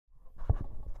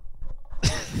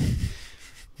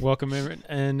Welcome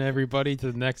and everybody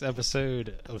to the next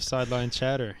episode of Sideline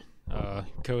Chatter.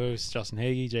 Co-host Justin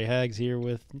Hagee, Jay Hags here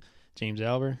with James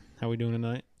Albert. How we doing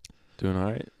tonight? Doing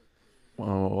all right.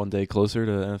 One day closer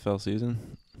to NFL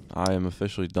season. I am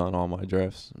officially done all my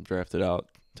drafts. I'm drafted out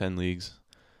 10 leagues.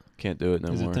 Can't do it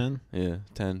no more. Is it 10? Yeah,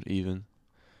 10 even.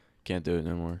 Can't do it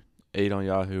no more. 8 on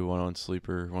Yahoo, 1 on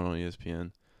Sleeper, 1 on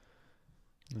ESPN.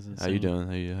 How you doing?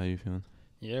 How you feeling?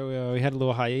 Yeah, we had a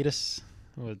little hiatus.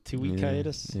 A 2-week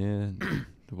hiatus. Yeah,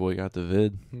 the boy got the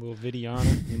vid. A little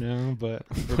vidiana, but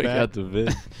we're Boy back. got the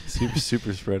vid.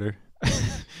 super spreader.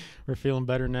 We're feeling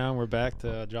better now. We're back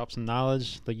to drop some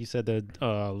knowledge. Like you said, the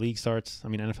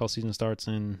NFL season starts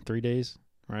in 3 days,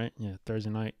 right? Yeah,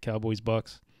 Thursday night, Cowboys,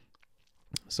 Bucks.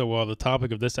 So the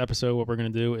topic of this episode, what we're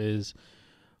going to do is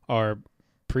our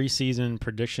preseason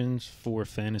predictions for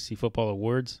fantasy football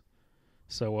awards.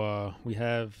 So we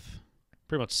have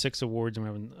pretty much 6 awards, and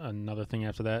we have another thing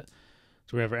after that.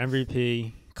 So we have our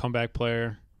MVP, comeback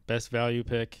player, best value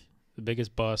pick, the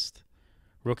biggest bust,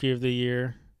 rookie of the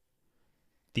year,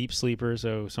 deep sleeper,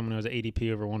 so someone who has an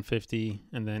ADP over 150,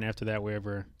 and then after that we have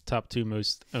our top 2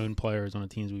 most owned players on the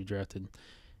teams we've drafted.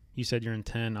 You said you're in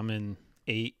 10, I'm in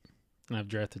 8, and I've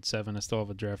drafted 7. I still have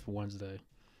a draft for Wednesday.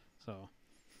 So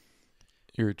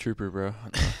You're a trooper, bro.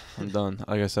 I'm done.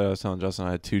 Like I said, I was telling Justin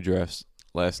I had 2 drafts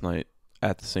last night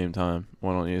at the same time,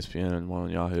 one on ESPN and one on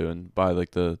Yahoo, and by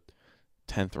like the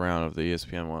 10th round of the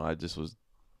ESPN one, I just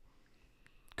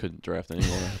couldn't draft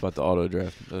anymore. About the auto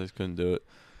draft, I just couldn't do it.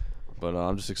 But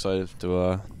I'm just excited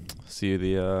to see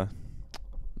the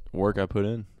work I put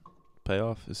in pay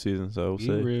off this season. So we'll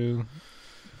see.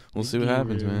 We'll see what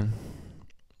happens, man.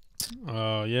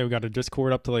 Yeah, we got a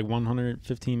Discord up to like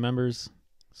 115 members.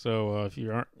 So if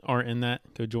you aren't in that,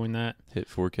 go join that. Hit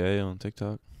 4K on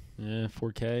TikTok. Yeah,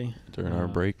 4K during our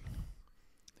break.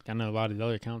 I know a lot of the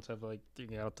other accounts have you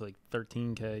get up to like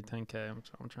 13K, 10K.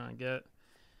 I'm trying to get.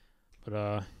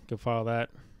 But go follow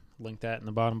that. Link that in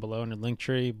the bottom below in the link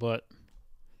tree. But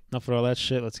enough of all that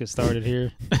shit. Let's get started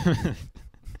here.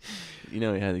 You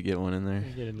know, we had to get one in there.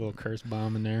 Get a little curse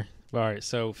bomb in there. All right,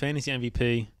 so fantasy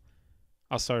MVP.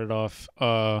 I'll start it off.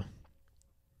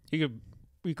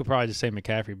 We could probably just say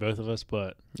McCaffrey, both of us,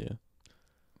 but yeah,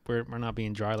 we're not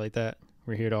being dry like that.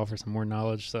 We're here to offer some more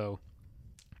knowledge. So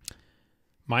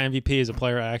my MVP is a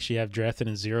player I actually have drafted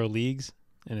in 0 leagues,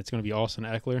 and it's going to be Austin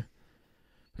Eckler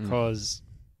because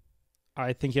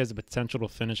I think he has the potential to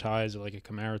finish high as like a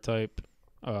Kamara type.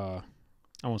 I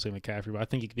won't say McCaffrey, but I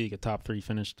think he could be like a top 3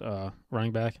 finished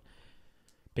running back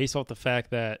based off the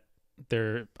fact that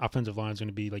their offensive line is going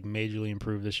to be like majorly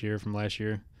improved this year from last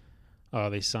year.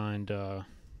 They signed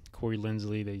Corey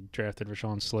Linsley. They drafted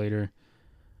Rashawn Slater.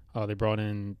 They brought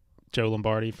in Joe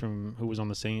Lombardi who was on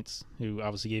the Saints, who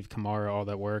obviously gave Kamara all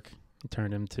that work and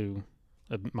turned him to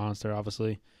a monster,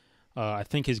 obviously. I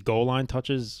think his goal line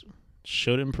touches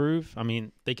should improve. I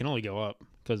mean, they can only go up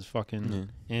because fucking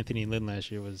Anthony Lynn last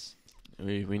year was...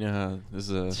 We know how this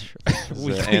is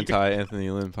an anti-Anthony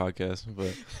Lynn podcast,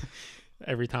 but...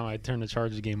 Every time I turn the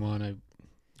Chargers game on, I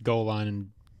goal line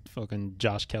and fucking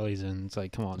Josh Kelly's in. It's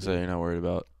like, come on. So you're not worried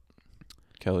about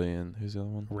Kelly and who's the other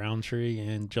one? Roundtree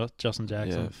and Justin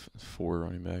Jackson. Yeah, 4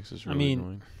 running backs is really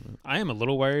annoying. I am a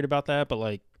little worried about that, but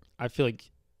like I feel like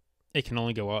it can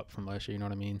only go up from last year. You know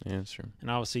what I mean? Yeah, that's true. And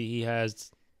obviously he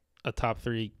has a top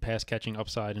 3 pass catching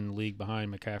upside in the league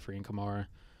behind McCaffrey and Kamara.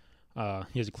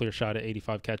 He has a clear shot at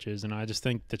 85 catches, and I just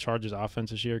think the Chargers'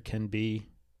 offense this year can be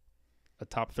a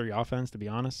top 3 offense, to be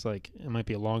honest. Like, it might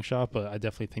be a long shot, but I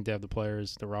definitely think they have the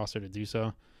players, the roster to do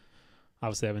so.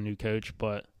 Obviously, they have a new coach,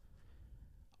 but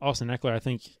Austin Eckler, I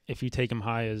think if you take him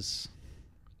high as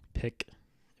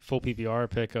full PPR,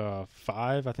 pick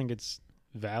 5, I think it's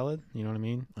valid. You know what I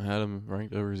mean? I had him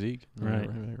ranked over Zeke. Right.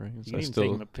 You can even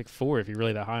take him at pick 4 if you're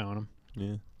really that high on him.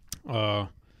 Yeah.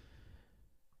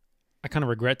 I kind of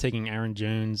regret taking Aaron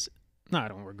Jones. No, I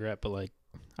don't regret, but like,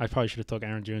 I probably should have took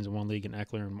Aaron Jones in one league and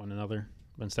Eckler in another.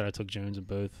 But instead, I took Jones in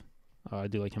both. I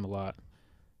do like him a lot.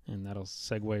 And that'll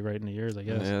segue right into yours, I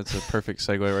guess. Yeah, it's a perfect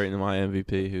segue right into my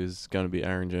MVP, who's going to be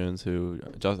Aaron Jones, who,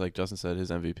 just like Justin said,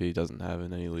 his MVP doesn't have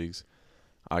in any leagues.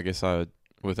 I guess I would,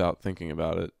 without thinking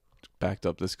about it, backed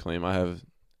up this claim. I have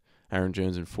Aaron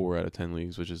Jones in 4 out of 10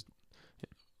 leagues, which is,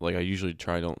 like, I usually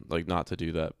try not to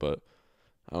do that, but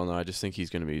I don't know. I just think he's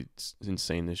going to be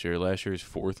insane this year. Last year, he's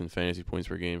 4th in fantasy points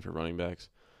per game for running backs,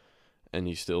 and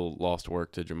he still lost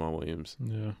work to Jamal Williams.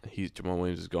 Yeah. Jamal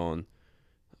Williams is gone.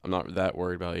 I'm not that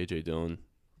worried about A.J. Dillon.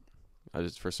 I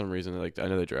just, for some reason, I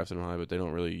know they drafted him high, but they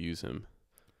don't really use him.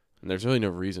 And there's really no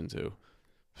reason to.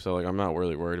 So, I'm not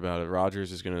really worried about it. I feel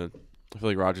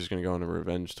like Rodgers is going to go on a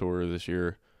revenge tour this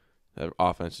year. That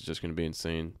offense is just going to be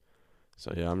insane.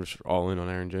 So, yeah, I'm just all in on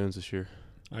Aaron Jones this year.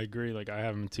 I agree. Like, I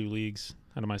have him in 2 leagues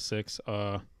out of my 6.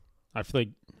 I feel like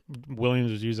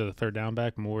Williams was used as a third down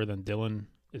back more than Dylan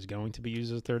is going to be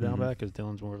used as a third down back, because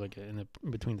Dylan's more like in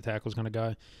between the tackles kind of guy.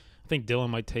 I think Dylan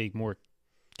might take more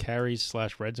carries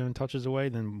 / red zone touches away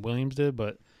than Williams did,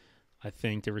 but I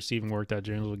think the receiving work that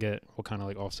Jones will get will kind of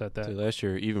like offset that. So last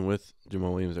year, even with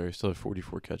Jamal Williams there, he still had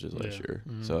 44 catches last year.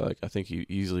 Mm-hmm. So like I think he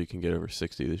easily can get over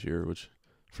 60 this year, which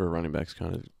for a running back is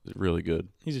kind of really good.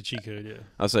 He's a cheat code, yeah.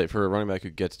 I'll say for a running back who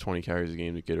gets 20 carries a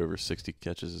game to get over 60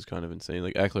 catches is kind of insane.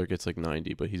 Like Eckler gets like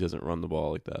 90, but he doesn't run the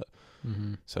ball like that.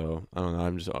 Mm-hmm. So I don't know.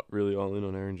 I'm just really all in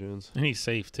on Aaron Jones. And he's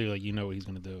safe too. Like, you know what he's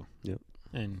going to do. Yep.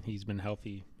 And he's been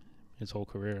healthy his whole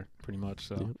career pretty much.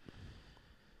 So, Yep.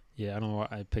 yeah, I don't know why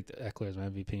I picked Eckler as my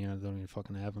MVP, and I don't even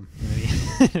fucking have him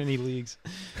in any leagues.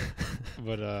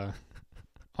 But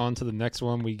on to the next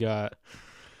one. We got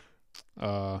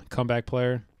comeback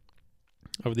player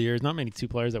over the years. Not many 2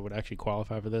 players that would actually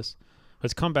qualify for this. But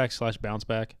it's comeback / bounce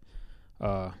back.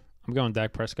 I'm going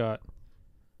Dak Prescott.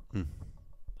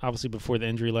 Obviously, before the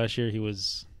injury last year, he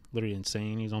was literally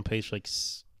insane. He was on pace for like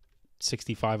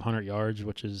 6,500 yards,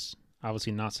 which is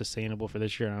obviously not sustainable for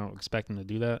this year. And I don't expect him to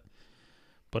do that.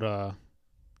 But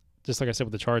just like I said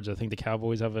with the Chargers, I think the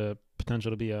Cowboys have a potential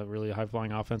to be a really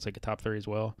high-flying offense, like a top 3 as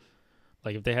well.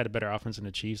 Like, if they had a better offense than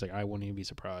the Chiefs, like, I wouldn't even be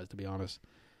surprised, to be honest.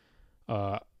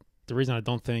 The reason I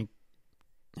don't think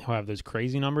he'll have those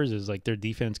crazy numbers is, like, their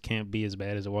defense can't be as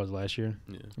bad as it was last year.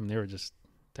 Yeah. I mean, they were just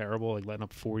terrible, like, letting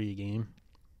up 40 a game.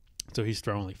 So he's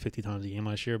throwing, like, 50 times a game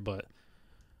last year. But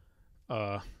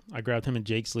I grabbed him in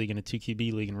Jake's league in a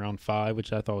 2QB league in round 5,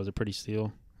 which I thought was a pretty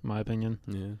steal, in my opinion.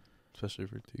 Yeah. Especially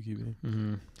for 2QB.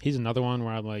 Mm-hmm. He's another one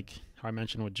where I'm like, how I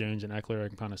mentioned with Jones and Eckler,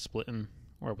 I'm kind of splitting,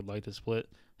 or I would like to split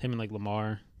him and like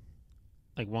Lamar.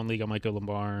 Like, one league I might go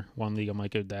Lamar, one league I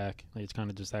might go Dak. Like, it's kind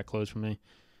of just that close for me.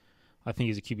 I think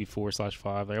he's a QB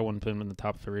 4/5. Like, I wouldn't put him in the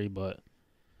top 3, but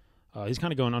he's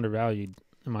kind of going undervalued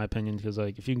in my opinion, because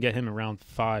like if you can get him around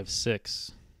 5,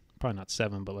 6, probably not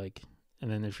 7, but like, and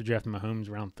then if you're drafting Mahomes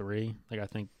around 3, like I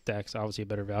think Dak's obviously a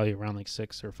better value around like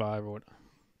 6 or 5 or what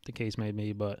the case may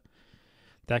be, but.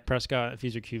 Dak Prescott, if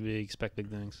he's your QB, expect big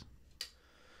things.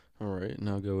 All right, and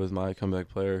I'll go with my comeback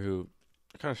player who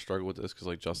I kind of struggle with this because,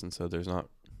 like Justin said, there's not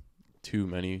too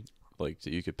many like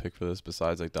that you could pick for this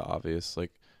besides like the obvious.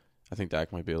 Like I think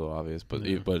Dak might be a little obvious, but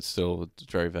but it's still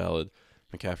very valid.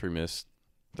 McCaffrey missed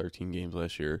 13 games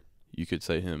last year. You could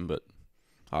say him, but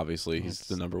obviously he's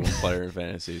the number 1 player in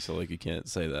fantasy, so like you can't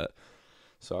say that.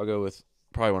 So I'll go with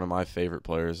probably one of my favorite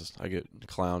players. I get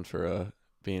clowned for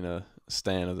being a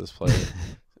stan of this player,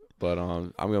 but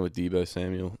I'm going with Deebo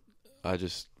Samuel. I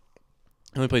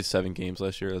only played 7 games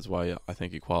last year. That's why I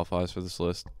think he qualifies for this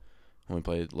list. Only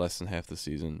played less than half the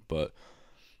season, but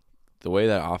the way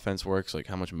that offense works, like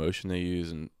how much motion they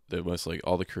use, and the most like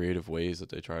all the creative ways that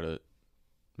they try to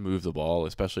move the ball,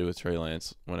 especially with Trey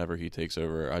Lance whenever he takes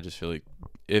over, I just feel like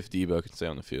if Deebo can stay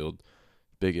on the field,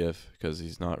 big if, because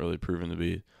he's not really proven to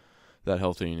be that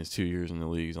healthy in his 2 years in the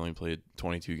league. He's only played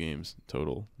 22 games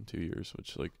total in 2 years,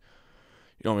 which like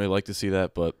you don't really like to see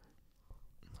that. But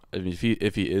I mean,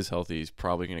 if he is healthy, he's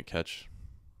probably going to catch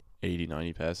 80,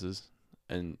 90 passes,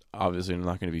 and obviously they're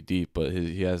not going to be deep. But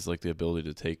he has like the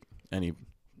ability to take any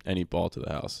ball to the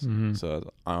house. Mm-hmm. So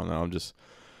I don't know. I'm just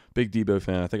a big Debo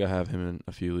fan. I think I have him in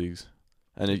a few leagues,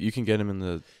 and if you can get him in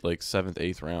the like 7th,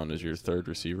 8th round as your 3rd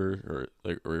receiver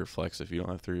or your flex if you don't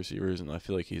have 3 receivers, and I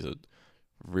feel like he's a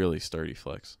really sturdy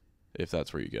flex if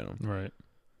that's where you get him. Right.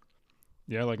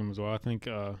 Yeah, I like him as well. I think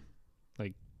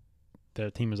like their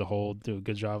team as a whole do a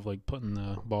good job of like putting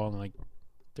the ball in like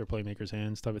their playmakers'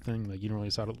 hands type of thing. Like you don't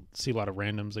really see a lot of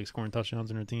randoms like scoring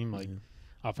touchdowns in their team, like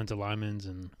offensive linemen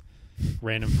and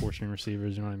random 4-string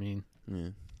receivers, you know what I mean? Yeah.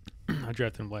 I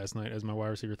drafted him last night as my wide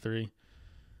receiver 3.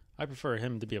 I prefer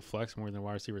him to be a flex more than a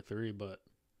wide receiver 3, but what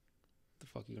the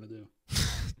fuck are you gonna do?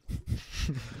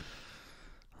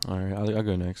 All right, I'll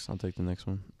go next. I'll take the next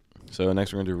one. So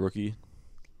next we're going to do rookie,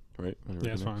 right? Yeah,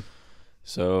 that's fine.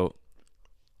 So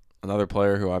another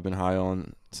player who I've been high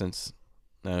on since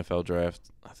the NFL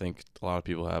draft, I think a lot of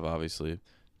people have, obviously.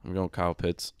 I'm going Kyle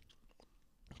Pitts,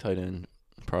 tight end,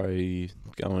 probably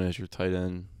going as your tight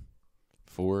end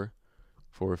 4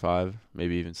 or 5,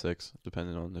 maybe even 6,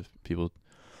 depending on if people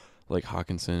like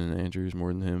Hawkinson and Andrews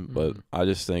more than him. Mm-hmm. But I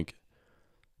just think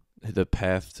the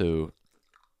path to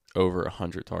over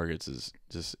 100 targets is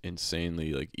just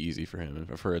insanely like easy for him,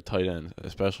 and for a tight end,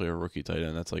 especially a rookie tight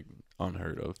end, that's like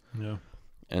unheard of. Yeah.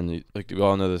 And like we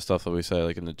all know the stuff that we say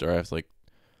like in the draft, like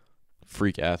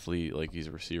freak athlete, like he's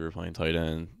a receiver playing tight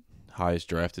end, highest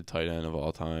drafted tight end of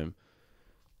all time.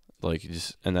 Like,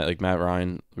 and that, like, Matt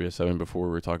Ryan, we had 7 before,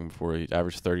 we were talking before, he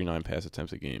averaged 39 pass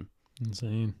attempts a game.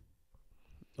 Insane.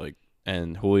 Like,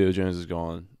 and Julio Jones is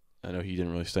gone. I know he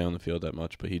didn't really stay on the field that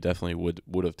much, but he definitely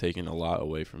would have taken a lot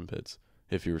away from Pitts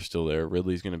if he were still there.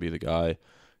 Ridley's going to be the guy.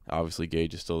 Obviously,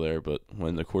 Gage is still there, but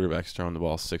when the quarterback's throwing the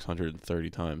ball 630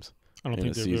 times, I don't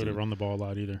think they're able to run the ball a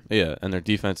lot either. Yeah, and their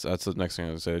defense, that's the next thing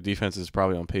I was going to say. Their defense is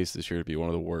probably on pace this year to be one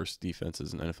of the worst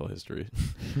defenses in NFL history.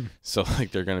 So,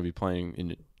 like, they're going to be playing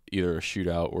in either a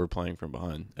shootout or playing from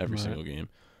behind every single game.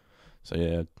 So,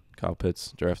 yeah, Kyle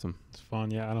Pitts, draft him. It's fun.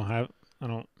 Yeah, I don't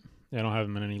have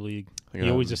him in any league. He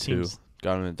always just seems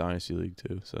got him in a dynasty league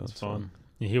too, so it's fun.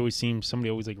 Yeah, he always seems somebody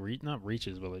always like not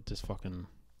reaches, but like just fucking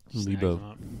Lebo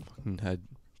fucking had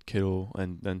Kittle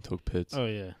and then took Pitts. Oh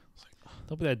yeah,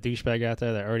 don't be that douchebag out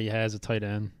there that already has a tight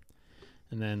end,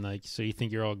 and then like so you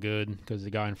think you're all good because the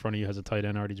guy in front of you has a tight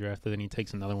end already drafted, and he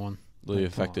takes another one. Really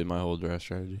affected my whole draft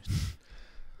strategy.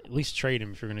 At least trade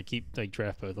him if you're gonna keep like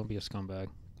draft both. Don't be a scumbag.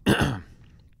 All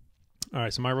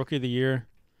right, so my rookie of the year.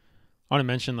 I want to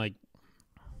mention, like,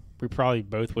 we probably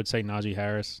both would say Najee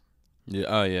Harris. Yeah,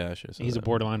 oh, yeah, I should say he's a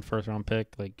borderline first-round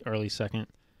pick, like, early second.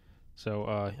 So,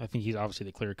 I think he's obviously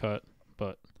the clear cut,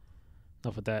 but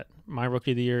enough with that. My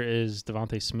rookie of the year is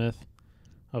Devontae Smith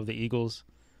of the Eagles.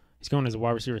 He's going as a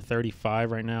wide receiver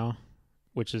 35 right now,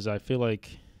 which is, I feel like,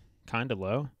 kind of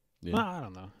low. Yeah. Well, I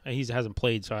don't know. He hasn't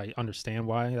played, so I understand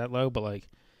why that low, but, like,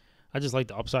 I just like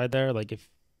the upside there. Like, if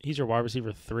he's your wide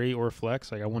receiver 3 or flex,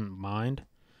 like, I wouldn't mind.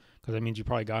 Because that means you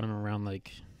probably got him around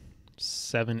like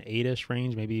 7, 8-ish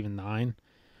range, maybe even 9.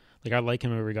 Like I like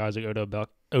him over guys like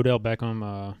Odell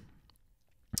Beckham.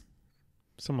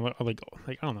 Someone like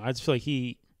I don't know. I just feel like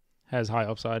he has high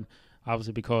upside,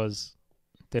 obviously because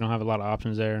they don't have a lot of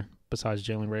options there besides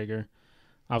Jalen Reagor.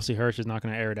 Obviously Hurst is not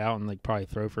going to air it out and like probably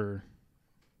throw for,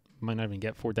 might not even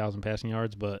get 4,000 passing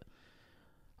yards, but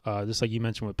just like you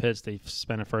mentioned with Pitts, they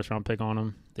spent a first-round pick on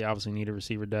him. They obviously need a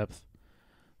receiver depth.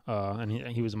 And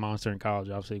he was a monster in college,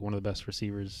 obviously one of the best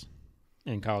receivers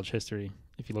in college history,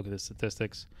 if you look at the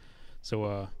statistics.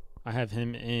 So I have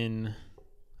him in,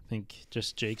 I think,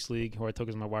 just Jake's league, who I took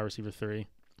as my wide receiver 3.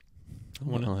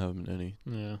 I don't have him in any.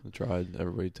 Yeah. I tried.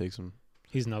 Everybody takes him.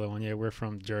 He's another one. Yeah, we're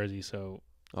from Jersey, so.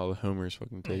 All the homers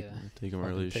fucking take him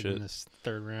early as shit. In this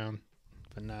third round.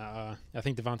 But nah, I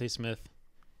think Devontae Smith,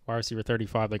 wide receiver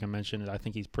 35, like I mentioned, I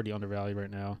think he's pretty undervalued right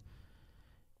now.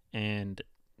 And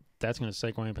that's going to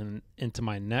segue into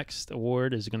my next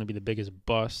award is going to be the biggest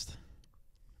bust.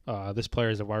 This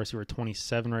player is a wide receiver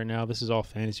 27 right now. This is all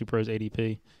Fantasy Pros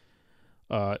ADP.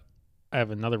 I have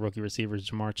another rookie receiver,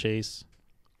 Jamar Chase.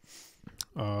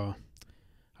 I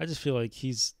just feel like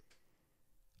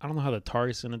I don't know how the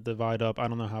target's going to divide up. I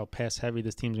don't know how pass heavy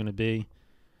this team's going to be.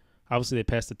 Obviously, they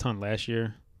passed a ton last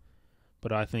year,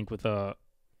 but I think with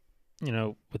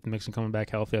Mixon coming back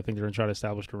healthy, I think they're going to try to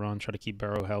establish the run, try to keep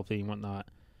Burrow healthy and whatnot.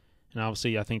 And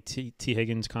obviously, I think T.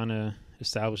 Higgins kind of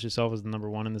established himself as the number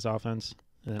 1 in this offense.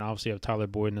 And then obviously you have Tyler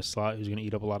Boyd in the slot, who's going to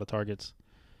eat up a lot of targets.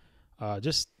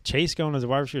 Just Chase going as a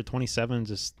wide receiver 27,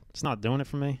 it's not doing it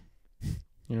for me.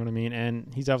 You know what I mean?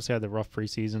 And he's obviously had the rough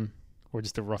preseason, or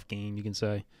just a rough game, you can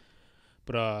say.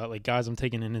 But like guys, I'm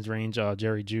taking in his range.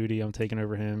 Jerry Jeudy, I'm taking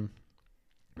over him.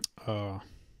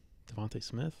 Devontae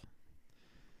Smith.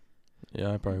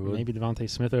 Yeah, I probably would. Maybe Devontae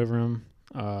Smith over him.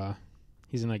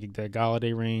 He's in like the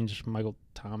Galladay range, Michael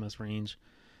Thomas range,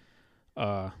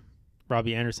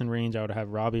 Robbie Anderson range. I would have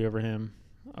Robbie over him.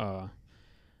 I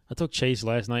took Chase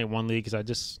last night in one league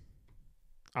because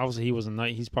obviously he was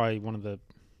he's probably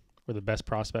the best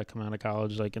prospect coming out of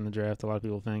college, like in the draft. A lot of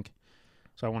people think,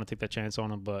 so I want to take that chance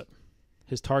on him. But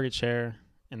his target share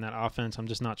in that offense, I'm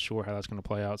just not sure how that's going to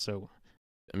play out. So,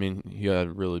 I mean, he had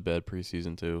a really bad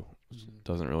preseason too. It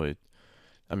doesn't really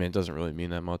mean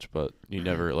that much, but you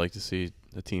never like to see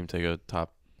a team take a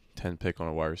top 10 pick on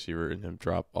a wide receiver and him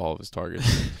drop all of his targets.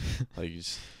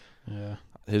 His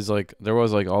there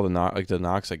was all the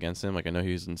knocks against him. Like I know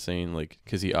he was insane, like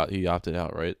because he opted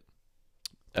out, right?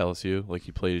 LSU, like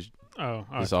he played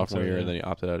his sophomore year and then he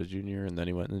opted out his junior year and then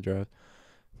he went in the draft.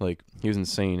 Like he was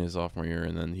insane his sophomore year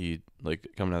and then he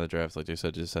coming out of the draft, like they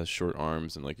said, just has short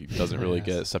arms and he doesn't really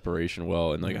get separation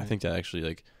well and I think that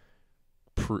actually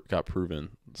got proven.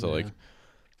 So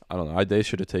I don't know. They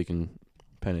should have taken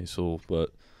Penei Sewell, but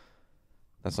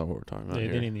that's not what we're talking about here.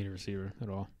 They didn't need a receiver at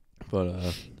all.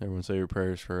 But everyone say your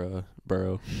prayers for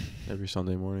Burrow every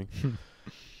Sunday morning.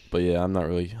 But yeah, I'm not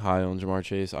really high on Jamar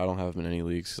Chase. I don't have him in any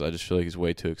leagues because I just feel like he's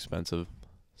way too expensive.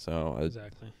 So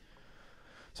exactly.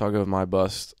 So I'll go with my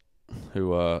bust.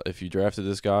 Who, if you drafted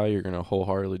this guy, you're gonna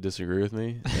wholeheartedly disagree with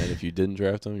me, and if you didn't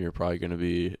draft him, you're probably gonna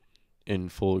be in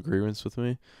full agreement with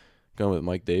me. Going with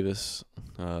Mike Davis,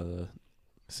 the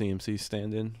CMC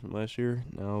stand-in from last year.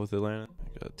 Now with Atlanta,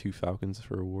 got 2 Falcons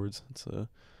for awards. It's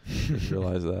just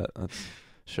realize that. That's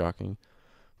shocking.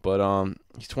 But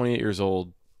he's 28 years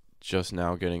old, just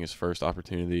now getting his first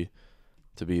opportunity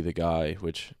to be the guy,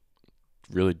 which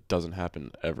really doesn't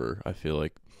happen ever. I feel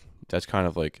like that's kind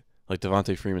of like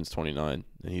Devontae Freeman's 29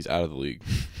 and he's out of the league.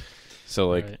 So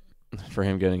like for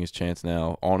him getting his chance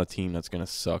now on a team that's gonna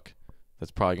suck,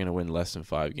 that's probably gonna win less than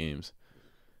 5 games.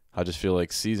 I just feel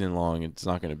like season long it's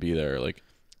not gonna be there. Like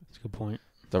that's a good point.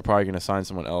 They're probably gonna sign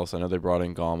someone else. I know they brought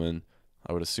in Gallman.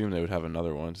 I would assume they would have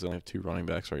another one because they only have 2 running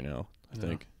backs right now. I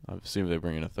think. I assume they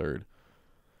bring in a third.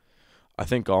 I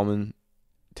think Gallman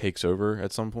takes over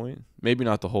at some point. Maybe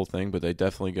not the whole thing, but they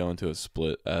definitely go into a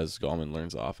split as Gallman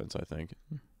learns the offense, I think.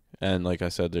 And like I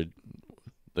said,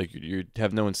 you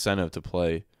have no incentive to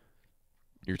play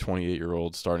your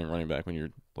 28-year-old starting running back when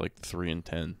you're like 3-10.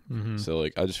 Mm-hmm. So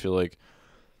like I just feel like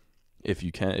if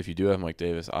you do have Mike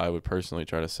Davis, I would personally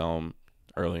try to sell him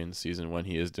early in the season when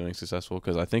he is doing successful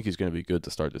because I think he's going to be good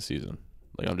to start the season.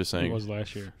 Like I'm just saying, he was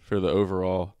last year for the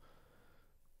overall.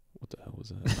 What the hell was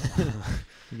that?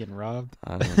 You getting robbed?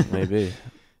 I don't know, maybe.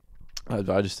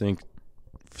 I just think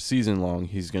season long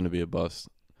he's going to be a bust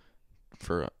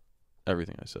for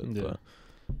everything I said. Yeah. But.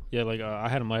 Yeah, like I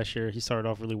had him last year. He started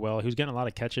off really well. He was getting a lot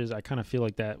of catches. I kind of feel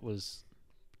like that was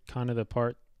kind of the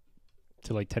part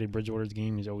to like Teddy Bridgewater's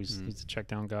game. He's a check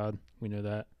down god. We know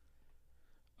that.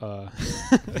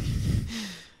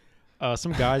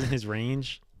 Some guys in his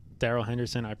range, Darrell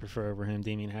Henderson, I prefer over him.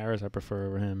 Damian Harris, I prefer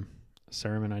over him.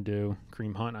 Sermon, I do.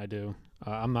 Kareem Hunt, I do.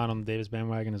 I'm not on the Davis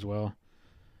bandwagon as well.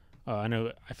 I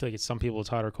feel like it's some people it's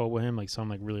hot or cold with him. Like some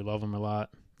like really love him a lot,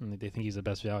 and they think he's the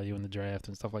best value in the draft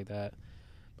and stuff like that.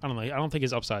 I don't think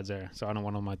his upside's there, so I don't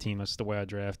want him on my team. That's the way I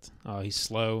draft. He's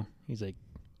slow. He's like,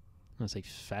 I'm gonna say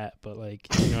fat, but like,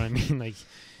 you know what I mean? Like,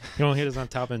 he don't hit us on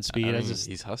top end speed.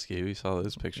 He's husky. We saw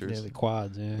those pictures. Yeah, the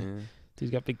quads. Yeah.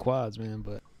 Dude's got big quads, man.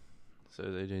 But so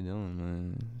is AJ Dillon,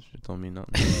 man. Shit don't mean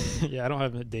nothing. yeah, I don't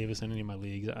have Davis in any of my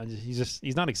leagues.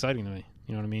 He's not exciting to me.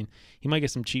 You know what I mean? He might get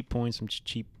some cheap points, some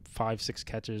cheap 5-6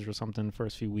 catches or something the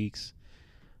first few weeks.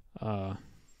 But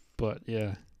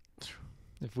yeah.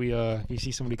 If you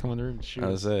see somebody come in the room and shoot, I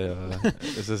was say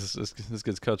this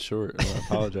gets cut short. I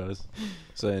apologize.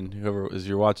 Saying as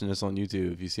you're watching this on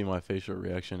YouTube, if you see my facial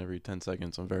reaction every 10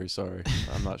 seconds, I'm very sorry.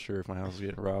 I'm not sure if my house is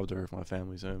getting robbed or if my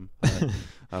family's home.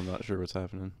 I'm not sure what's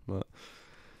happening, but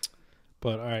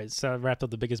all right. So I wrapped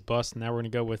up the biggest bust. Now we're gonna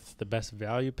go with the best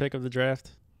value pick of the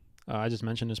draft. I just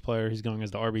mentioned this player. He's going as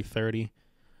the RB30.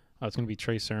 It's gonna be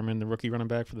Trey Sermon, the rookie running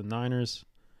back for the Niners.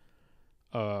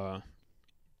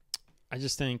 I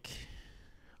just think,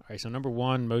 all right, so number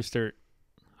one, Mostert,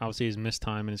 obviously he's missed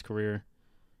time in his career.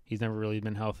 He's never really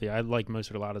been healthy. I like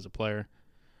Mostert a lot as a player.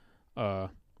 Kyle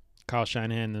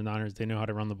Shanahan, the Niners, they know how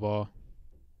to run the ball.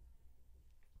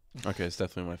 Okay, it's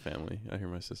definitely my family. I hear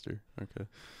my sister. Okay.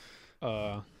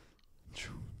 I'm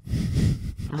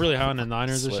really high on the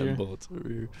Niners this year. Bullets over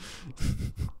here.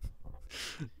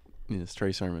 It's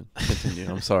Trey Sermon. Continue.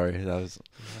 I'm sorry. That's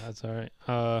all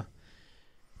right.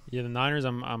 Yeah, the Niners,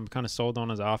 I'm kind of sold on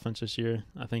his offense this year.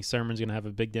 I think Sermon's going to have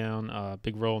a big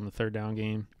role in the third down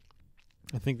game.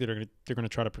 I think that they're going to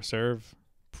try to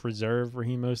preserve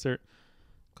Raheem Mostert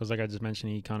because, like I just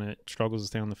mentioned, he kind of struggles to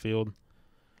stay on the field.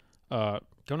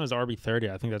 Going as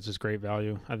RB30, I think that's just great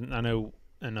value. I know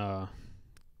in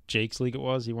Jake's league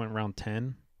he went round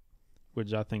 10,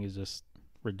 which I think is just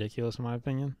ridiculous in my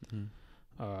opinion.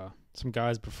 Some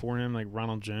guys before him, like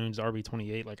Ronald Jones,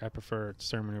 RB28, like I prefer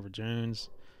Sermon over Jones.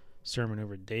 Sermon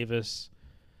over Davis.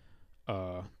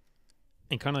 And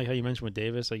kind of like how you mentioned with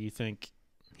Davis, like you think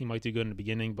he might do good in the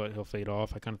beginning, but he'll fade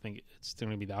off. I kind of think it's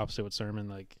going to be the opposite with Sermon.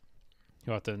 Like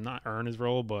he'll have to not earn his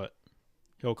role, but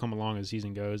he'll come along as the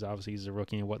season goes. Obviously, he's a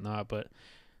rookie and whatnot, but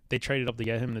they traded up to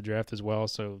get him in the draft as well,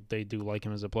 so they do like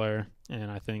him as a player.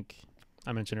 And I think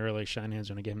I mentioned earlier, Shanahan's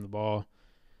going to get him the ball.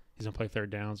 He's going to play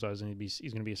third down, so he's going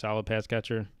to be a solid pass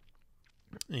catcher.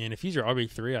 And if he's your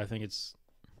RB3, I think it's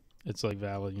like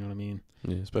valid, you know what I mean?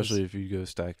 Yeah, especially if you go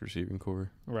stacked receiving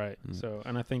core. Right. So,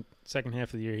 and I think second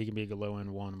half of the year he can be a low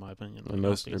end one in my opinion. Like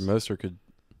Mostert could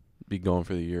be going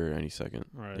for the year any second.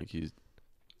 Right. Like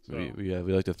we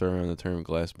like to throw around the term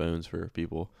glass bones for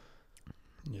people.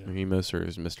 Yeah. Mostert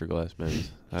is Mr. Glass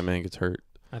Bones. That man gets hurt.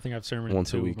 I think I've Sermon in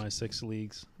 2 of my 6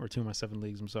 leagues or 2 of my 7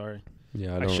 leagues. I'm sorry.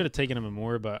 Yeah, I should have taken him in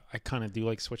more, but I kind of do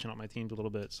like switching up my teams a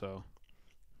little bit. So.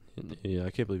 Yeah,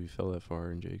 I can't believe you fell that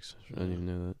far in Jake's. I didn't even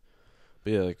know that.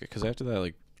 But yeah, because after that,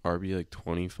 like RB like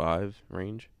 25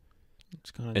 range,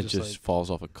 it just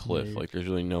falls off a cliff. Yeah. Like there's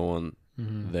really no one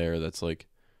there that's like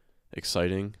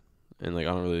exciting, and like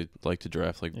I don't really like to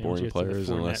draft like Yeah, boring once you get to the players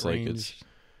unless 4 like net it's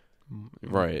range,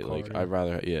 right. Like Carter, I'd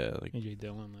rather like AJ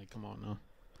Dillon. Like, come on now.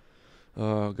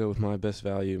 I'll go with my best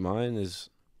value. Mine is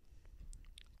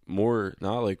more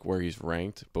not like where he's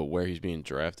ranked, but where he's being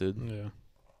drafted. Yeah.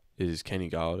 Is Kenny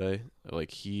Galladay.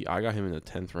 Like I got him in the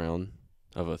 10th round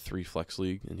of a 3 flex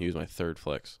league, and he was my 3rd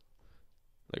flex.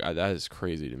 Like that is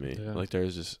crazy to me. Yeah. Like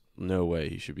there's just no way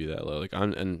he should be that low. Like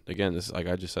and again, this like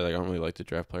I just said, like, I don't really like to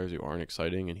draft players who aren't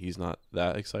exciting, and he's not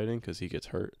that exciting because he gets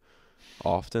hurt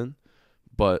often.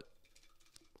 But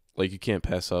like you can't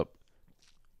pass up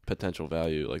potential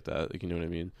value like that. Like, you know what I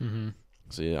mean? Mm-hmm.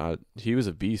 So yeah, he was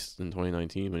a beast in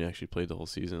 2019 when he actually played the whole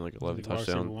season, like 11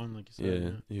 touchdowns. Like you said, Yeah,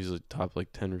 he was a top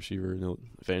like 10 receiver in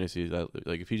fantasy. That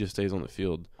like if he just stays on the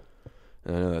field,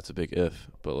 and I know that's a big if,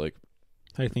 but like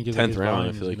I think 10th round,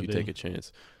 I feel like you take a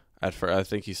chance. I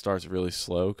think he starts really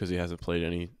slow because he hasn't played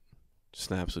any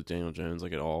snaps with Daniel Jones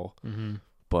like at all. Mm-hmm.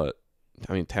 But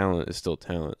I mean, talent is still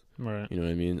talent. Right. You know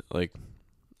what I mean? Like,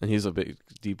 and he's a big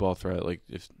deep ball threat. Like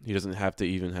if he doesn't have to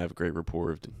even have great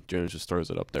rapport, if Jones just throws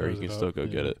it up there, he can still go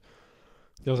get it.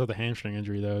 He also had the hamstring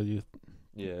injury though.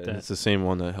 It's the same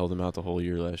one that held him out the whole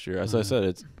year last year. As I said,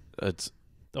 it's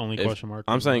the only question mark.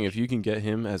 I'm saying if you can get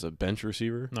him as a bench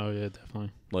receiver, oh yeah,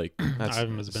 definitely. like I have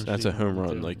him as a bench that's a receiver home run.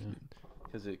 too, Like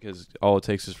yeah. because all it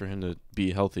takes is for him to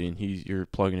be healthy, and you're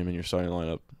plugging him in your starting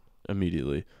lineup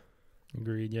immediately.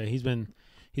 Agreed. Yeah, he's been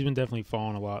definitely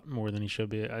falling a lot more than he should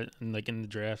be. And like in the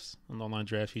drafts, on the online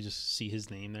drafts, you just see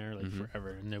his name there like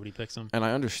forever, and nobody picks him. And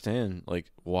I understand like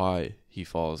why he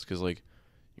falls, because like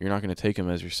you're not going to take him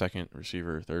as your second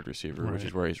receiver, third receiver, which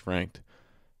is where he's ranked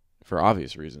for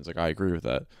obvious reasons. Like I agree with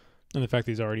that. And the fact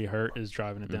that he's already hurt is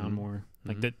driving it down more.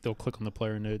 Like they'll click on the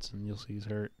player notes and you'll see he's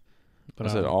hurt. But I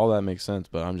said all that makes sense,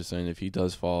 but I'm just saying if he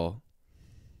does fall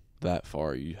that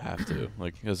far, you have to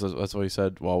because that's what he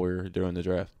said while we were doing the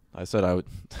draft. I said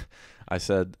I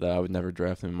said that I would never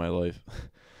draft him in my life,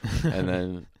 and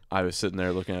then I was sitting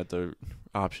there looking at the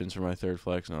options for my 3rd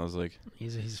flex, and I was like,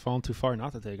 he's fallen too far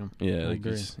not to take him. Yeah, I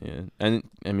agree. And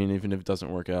I mean, even if it doesn't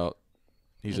work out,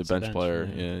 he's a bench player,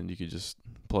 yeah. and you could just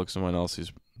plug someone else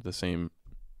who's the same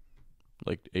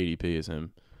like ADP as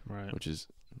him, right? Which is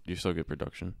you still get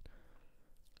production.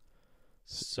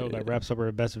 So that wraps up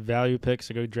our best value picks.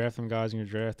 So go draft them guys in your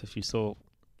draft if you still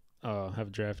have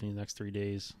a draft in the next 3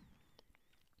 days.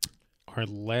 Our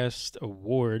last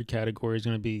award category is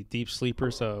going to be deep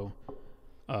sleeper. So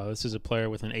this is a player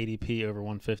with an ADP over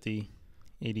 150.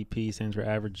 ADP stands for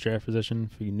average draft position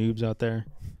for you noobs out there.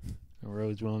 And we're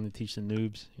always willing to teach the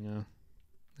noobs,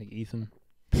 like Ethan.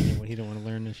 What he don't want to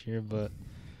learn this year, but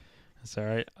that's all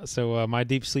right. So my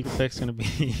deep sleeper pick is going to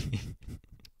be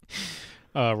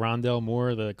Rondell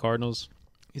Moore, the Cardinals.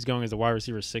 He's going as a wide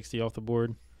receiver 60 off the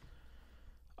board.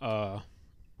 So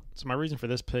my reason for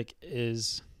this pick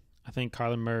is I think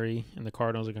Kyler Murray and the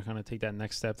Cardinals are going to kind of take that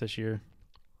next step this year.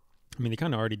 I mean, they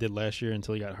kind of already did last year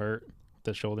until he got hurt with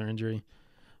the shoulder injury.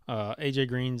 AJ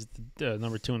Green's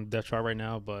number 2 in the depth chart right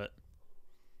now, but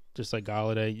just like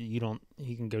Galladay,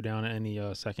 he can go down at any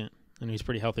second. And he was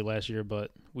pretty healthy last year, but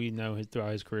we know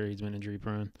throughout his career he's been injury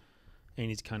prone, and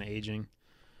he's kind of aging.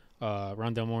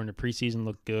 Rondell Moore in the preseason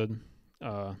looked good.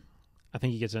 I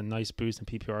think he gets a nice boost in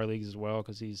PPR leagues as well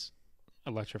because he's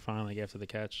electrifying like after the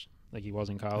catch, like he was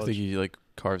in college. I think he like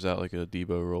carves out like a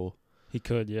Debo role. He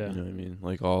could, yeah. You know what I mean?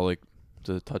 Like all like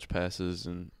the touch passes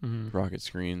and rocket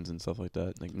screens and stuff like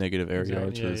that, like negative air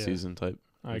yards for the season type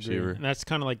receiver. Agree. And that's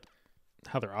kind of like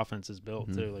how their offense is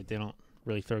built too. Like they don't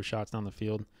really throw shots down the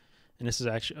field. And this is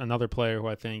actually another player who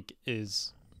I think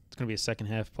it's going to be a second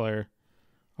half player.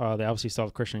 They obviously still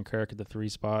have Christian Kirk at the 3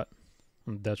 spot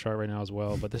on the depth chart right now as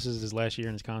well. But this is his last year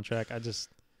in his contract. I just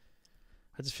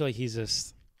feel like he's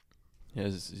just. Yeah,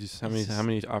 it's just how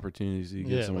many opportunities he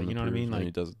gets him on the what I mean? Like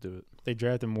he doesn't do it. They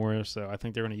drafted more, so I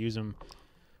think they're going to use him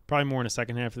probably more in the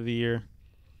second half of the year.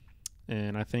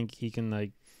 And I think he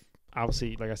can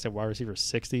obviously, like I said, wide receiver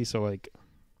 60. So let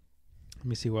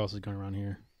me see who else is going around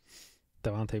here.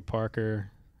 Devontae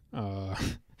Parker,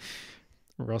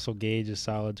 Russell Gage is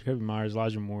solid. Jacoby Myers,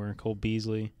 Elijah Moore, Cole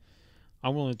Beasley.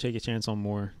 I'm willing to take a chance on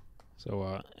Moore.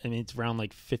 So, it's round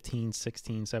like 15,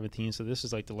 16, 17. So this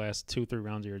is like the last 2-3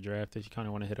 rounds of your draft if you kind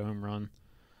of want to hit a home run.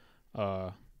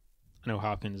 I know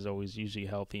Hopkins is always usually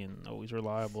healthy and always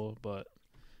reliable, but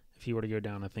if he were to go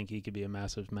down, I think he could be a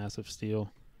massive, massive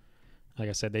steal. Like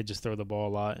I said, they just throw the ball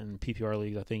a lot in PPR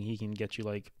leagues. I think he can get you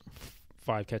like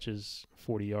 5 catches,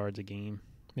 40 yards a game,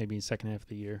 maybe in the second half of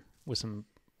the year with some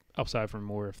upside for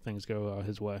Moore if things go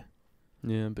his way.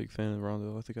 Yeah, I'm a big fan of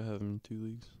Rondo. I think I have him in 2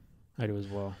 leagues. I do as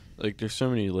well. Like, there's so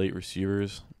many late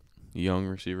receivers, young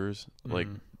receivers, like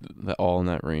that all in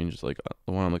that range, like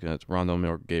the one I'm looking at is Rondell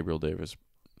Moore, Gabriel Davis,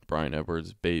 Brian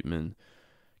Edwards, Bateman,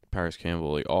 Paris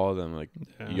Campbell, like all of them, like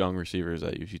young receivers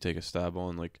that if you take a stab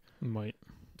on, like might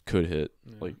could hit.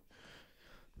 Yeah. Like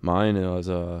mine was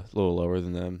a little lower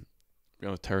than them.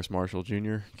 Going with Terrace Marshall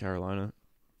Jr., Carolina.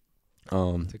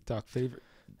 TikTok favorite.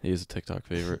 He is a TikTok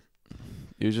favorite.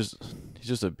 He's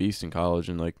just a beast in college,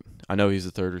 and like I know he's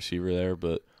the third receiver there,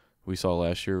 but we saw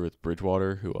last year with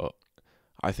Bridgewater, who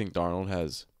I think Darnold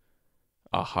has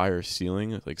a higher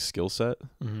ceiling, like skill set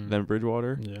than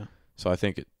Bridgewater. Yeah. So I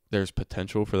think there's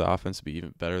potential for the offense to be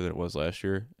even better than it was last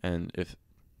year, and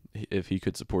if he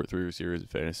could support 3 receivers in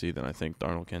fantasy, then I think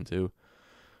Darnold can too.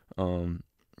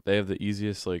 They have the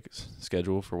easiest like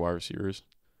schedule for wide receivers,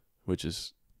 which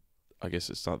is, I guess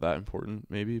it's not that important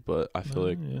maybe, but I feel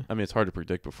I mean it's hard to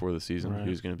predict before the season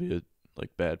who's going to be a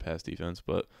like bad pass defense,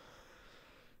 but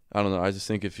I don't know. I just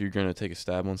think if you're going to take a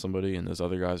stab on somebody and those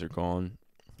other guys are gone,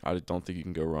 I don't think you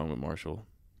can go wrong with Marshall.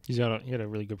 He had a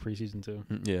really good preseason too.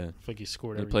 Yeah, I feel like he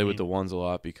scored. They played with the ones a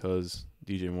lot because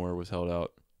DJ Moore was held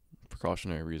out for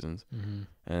precautionary reasons,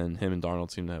 and him and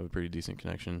Darnold seemed to have a pretty decent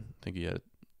connection. I think he had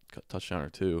a touchdown or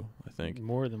 2. I think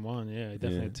more than one. Yeah, he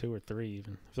definitely had 2 or 3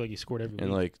 even. I feel like he scored every week.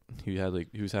 And like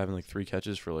he was having like 3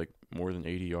 catches for like more than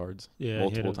 80 yards. Yeah,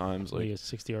 multiple times. Like a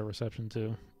 60-yard reception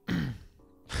too.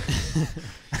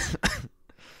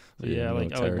 I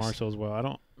like Marshall as well. I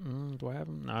don't. Do I have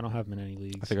him? No, I don't have him in any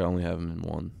leagues. I think I only have him in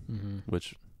one,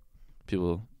 which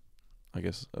people, I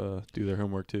guess, do their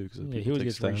homework too. Cause he always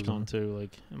gets reached on too.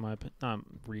 Like in my opinion, not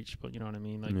reached, but you know what I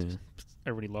mean. Like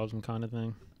everybody loves him, kind of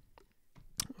thing.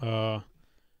 On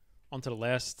to the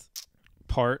last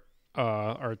part.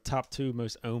 Our top 2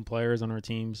 most owned players on our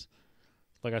teams.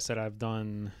 Like I said, I've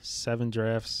done 7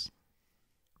 drafts.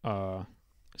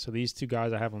 So these 2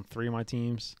 guys I have on 3 of my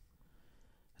teams.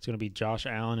 It's going to be Josh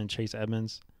Allen and Chase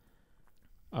Edmonds.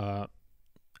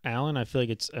 Allen, I feel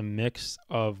like it's a mix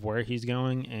of where he's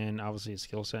going and obviously his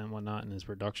skill set and whatnot and his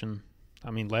production. I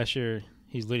mean, last year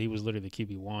he was literally the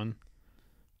QB1,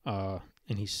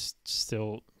 and he's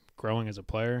still growing as a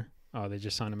player. They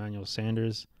just signed Emmanuel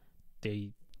Sanders.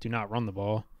 They do not run the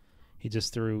ball. He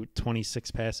just threw 26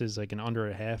 passes, like an under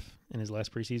a half in his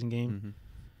last preseason game.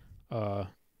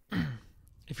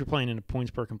 If you're playing in a points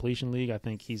per completion league, I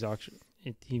think he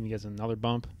gets another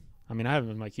bump. I mean, I have him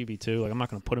in my QB2. Like, I'm not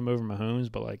going to put him over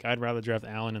Mahomes, but like, I'd rather draft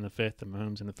Allen in the 5th than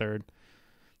Mahomes in the 3rd.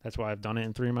 That's why I've done it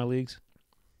in 3 of my leagues.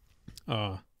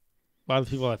 A lot of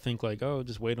people I think like, oh,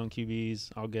 just wait on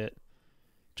QBs. I'll get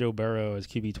Joe Burrow as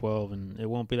QB12, and it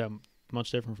won't be that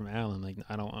much different from Allen. Like,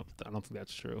 I don't think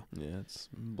that's true. Yeah, it's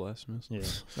blasphemous. Yeah,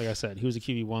 like I said, he was a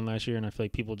QB1 last year, and I feel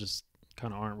like people just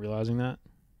kind of aren't realizing that.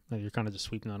 Like, you're kind of just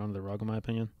sweeping that under the rug, in my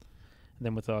opinion. And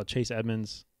then with Chase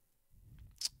Edmonds,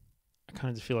 I kind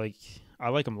of just feel like I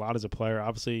like him a lot as a player.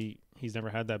 Obviously, he's never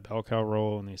had that bell cow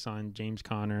role, and they signed James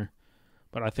Conner.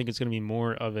 But I think it's going to be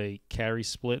more of a carry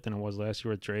split than it was last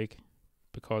year with Drake,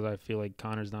 because I feel like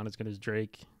Connor's not as good as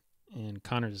Drake. And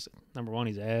Connor's, number 1,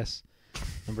 he's ass.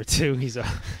 Number 2, he's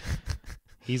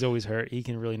always hurt. He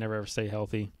can really never ever stay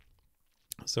healthy.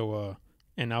 So,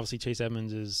 and obviously Chase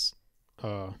Edmonds is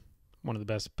one of the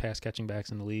best pass catching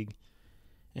backs in the league,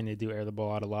 and they do air the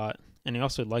ball out a lot. And they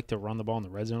also like to run the ball in the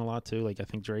red zone a lot too. Like I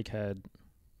think Drake had,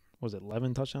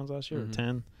 11 touchdowns last year or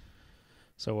 10?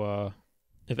 So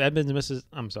if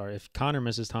Connor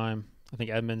misses time, I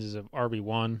think Edmonds is an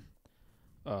RB1.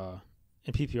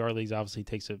 In PPR leagues, obviously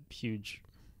takes a huge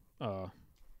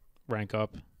rank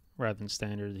up rather than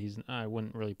standard. I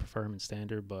wouldn't really prefer him in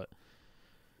standard, but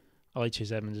I like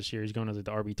Chase Edmonds this year. He's going as the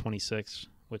RB26,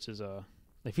 which is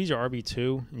if he's your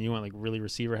RB2 and you want like really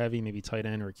receiver heavy, maybe tight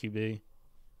end or a QB,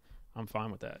 I'm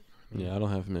fine with that. Yeah, I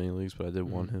don't have him in any leagues, but I did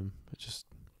want him. It just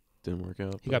didn't work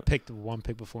out. He got picked 1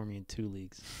 pick before me in 2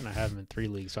 leagues, and I have him in 3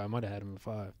 leagues, so I might have had him in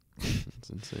 5. That's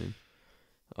insane.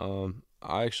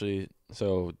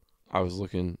 I was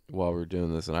looking while we were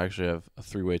doing this, and I actually have a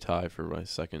 3-way tie for my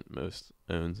second most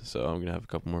owned, so I'm going to have a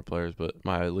couple more players. But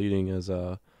my leading is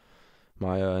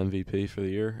my MVP for the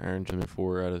year, Aaron Jim, in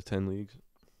 4 out of 10 leagues,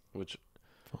 which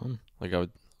fun.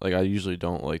 I usually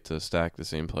don't like to stack the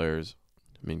same players.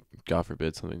 I mean, God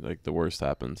forbid something like the worst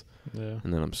happens, and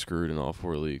then I'm screwed in all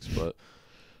 4 leagues. But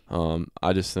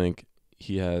I just think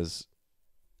he has,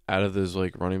 out of those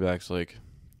like running backs, like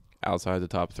outside the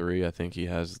top 3, I think he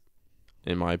has,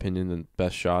 in my opinion, the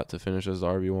best shot to finish as the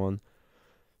RB1.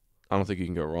 I don't think you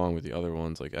can go wrong with the other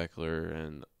ones like Eckler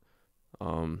and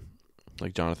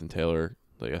like Jonathan Taylor.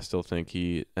 Like I still think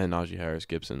he and Najee Harris,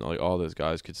 Gibson, like all those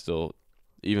guys could still,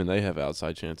 even they have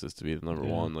outside chances to be the number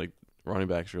 1. Like running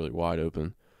back's really wide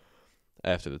open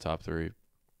after the top 3.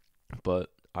 But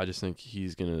I just think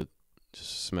he's gonna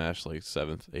just smash like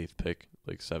 7th, 8th pick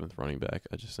like 7th running back.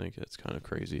 I just think it's kind of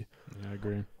crazy. Yeah, I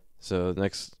agree. So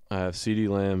next, I have CeeDee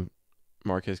Lamb,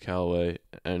 Marquez Callaway,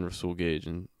 and Rasul Gage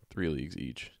in 3 leagues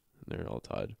each. They're all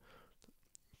tied.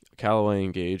 Callaway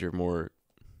and Gage are more.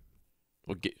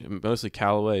 Well, mostly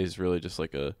Callaway is really just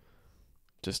like to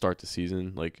start the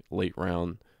season, like late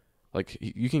round. Like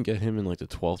you can get him in like the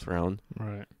 12th round,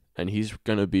 Right? and he's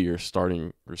gonna be your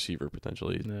starting receiver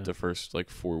potentially the first like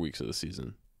 4 weeks of the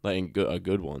season. Like a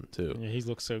good one too. Yeah, he's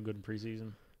looked so good in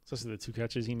preseason. Especially the 2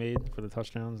 catches he made for the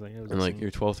touchdowns. Like, it was And like insane.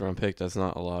 your 12th round pick, that's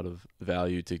not a lot of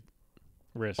value to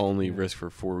risk risk for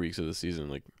 4 weeks of the season.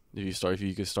 Like if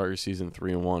you could start your season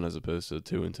 3-1 as opposed to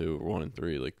 2-2 or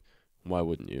 1-3, like why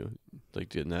wouldn't you? Like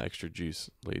getting that extra juice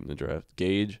late in the draft.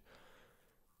 Gage,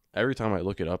 every time I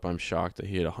look it up, I'm shocked that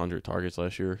he had 100 targets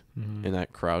last year in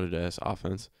that crowded ass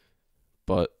offense.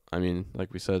 But I mean,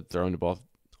 like we said, throwing the ball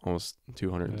almost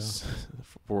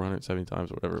 470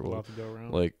 times, or whatever it A was. lot to go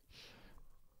around. Like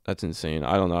that's insane.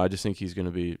 I don't know. I just think he's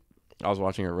gonna be. I was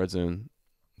watching a red zone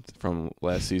from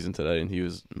last season today, and he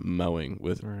was mowing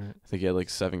with. Right. I think he had like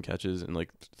 7 catches in like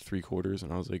 3 quarters,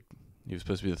 and I was like, he was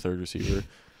supposed to be the 3rd receiver.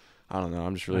 I don't know.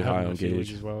 I'm just really high on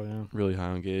Gage. As well, yeah. Really high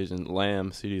on Gage, and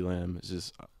CeeDee Lamb is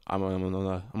just. I'm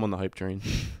on the hype train.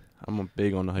 I'm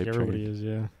big on the hype train. Everybody is,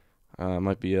 yeah.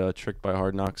 Might be tricked by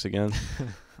Hard Knocks again.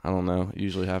 I don't know. It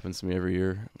usually happens to me every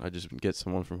year. I just get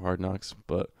someone from Hard Knocks,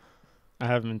 but I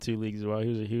have him in 2 leagues as well.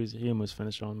 He almost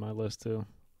finished on my list too.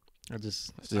 That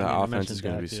offense is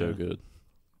going to be so good.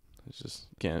 It's just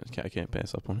I can't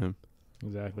pass up on him.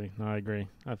 Exactly. No, I agree.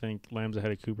 I think Lamb's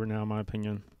ahead of Cooper now, in my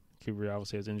opinion. Cooper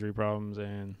obviously has injury problems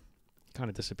and kind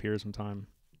of disappears from time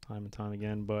and time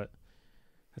again. But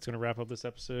that's going to wrap up this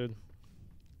episode.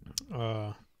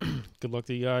 Good luck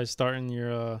to you guys starting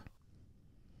your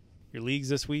leagues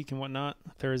this week and whatnot,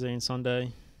 Thursday and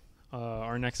Sunday.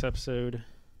 Our next episode,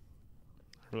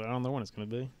 I don't know when it's going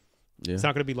to be. Yeah. It's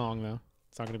not going to be long, though.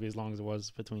 It's not going to be as long as it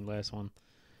was between last one.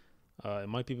 It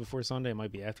might be before Sunday. It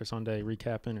might be after Sunday,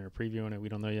 recapping or previewing it. We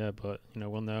don't know yet, but,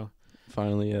 we'll know.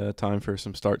 Finally, time for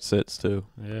some start sits, too.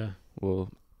 Yeah. We'll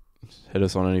hit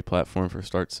us on any platform for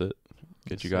start sit.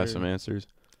 Get you guys sir. some answers.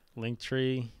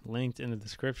 Linktree, linked in the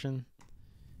description.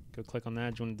 Go click on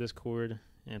that, join the Discord,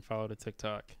 and follow the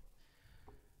TikTok.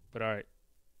 But, all right.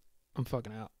 I'm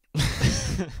fucking out.